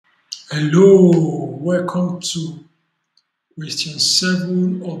Hello, welcome to question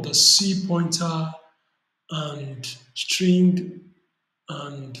 7 of the C pointer and string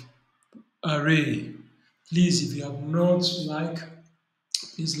and array. Please, if you have not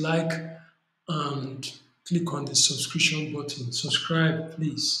please like and click on the subscription button. Subscribe,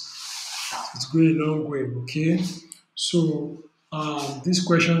 please. It's going a long way, okay? So, this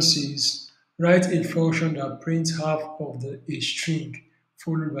question says, write a function that prints half of a string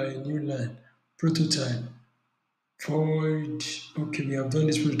followed by a new line. Prototype. Void. Okay, we have done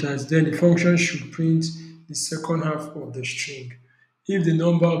this many times. Then the function should print the second half of the string. If the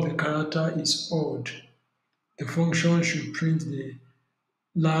number of the character is odd, the function should print the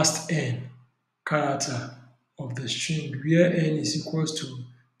last n character of the string, where n is equals to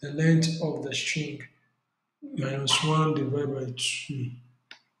the length of the string minus 1 divided by 2.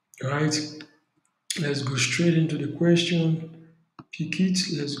 Right? Let's go straight into the question. Pick it.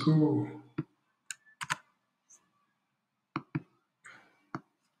 Let's go.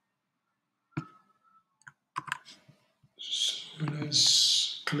 So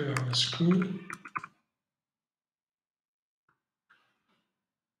let's clear our screen.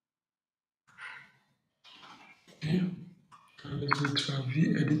 Okay. Let's go to our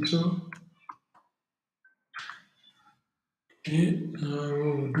V editor. Okay, now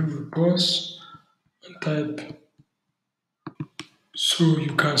we'll do a pause and type. So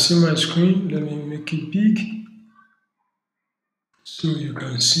you can see my screen. Let me make it big so you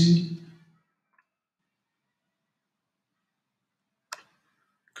can see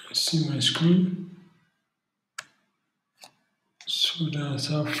my screen. So that's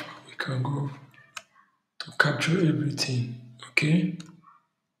how far we can go to capture everything. Okay.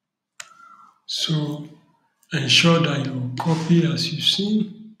 So ensure that you copy as you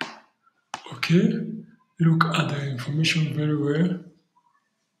see. Okay. Look at the information very well.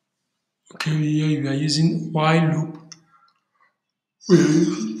 Okay, here we are using while loop.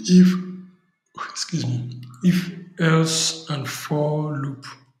 If excuse me, if else and for loop.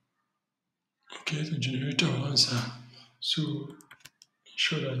 Okay, to generate our answer. So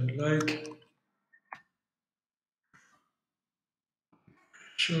ensure that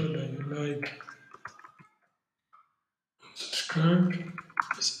you subscribe.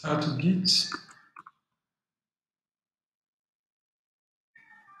 It's hard to get.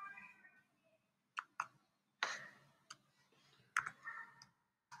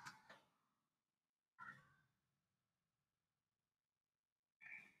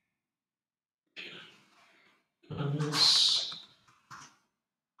 And let's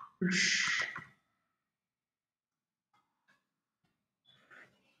push.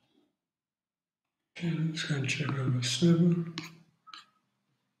 Okay, let's go and check number 7.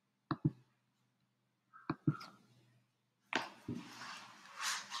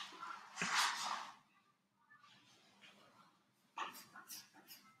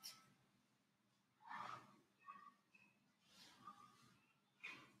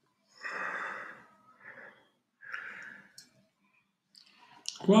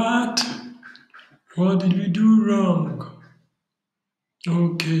 What? What did we do wrong?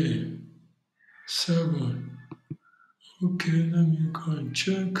 Okay, 7. Okay, let me go and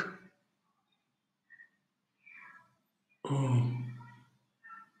check. Oh,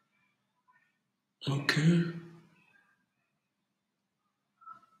 okay,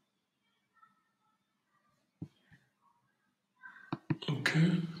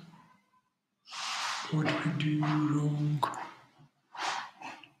 okay. What did we do wrong?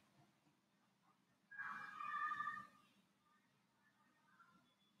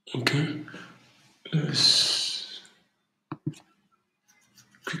 Okay, let's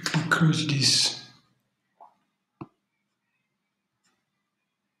quickly close this.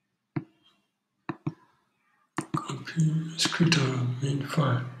 Copy, let's create our main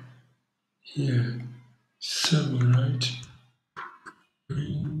file here. 7, right?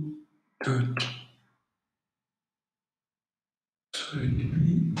 Main dot. Sorry, did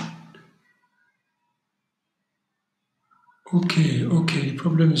we? Okay, the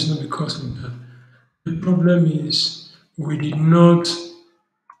problem is not because of that. The problem is we did not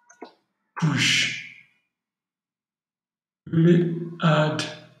push, really add,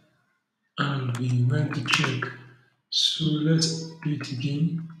 and we went to check. So let's do it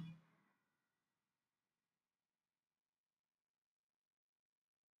again.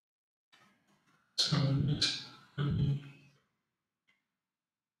 So let me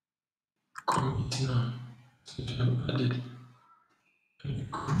commit now. So we have added. Let me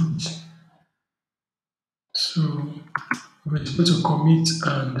commit. So we're supposed to commit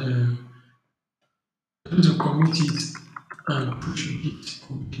and supposed to commit it and pushing it.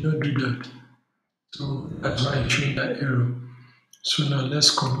 We cannot do that. So that's why it's showing that error. So now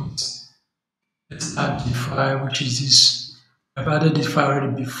let's commit. Let's add the file, which is this. I've added the file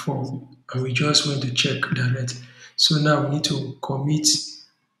already before, and we just want to check direct. So now we need to commit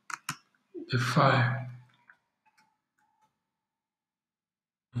the file.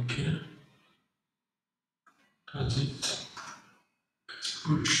 Okay, that's it. Let's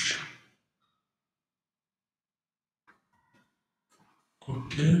push.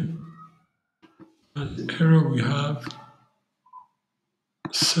 Okay, and the error we have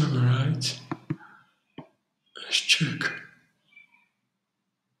server right. Let's check.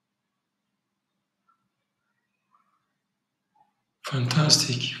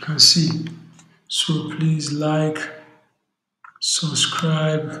 Fantastic, you can see. So please like,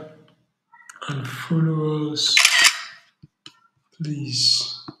 subscribe, and follow us,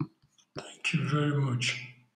 please. Thank you very much.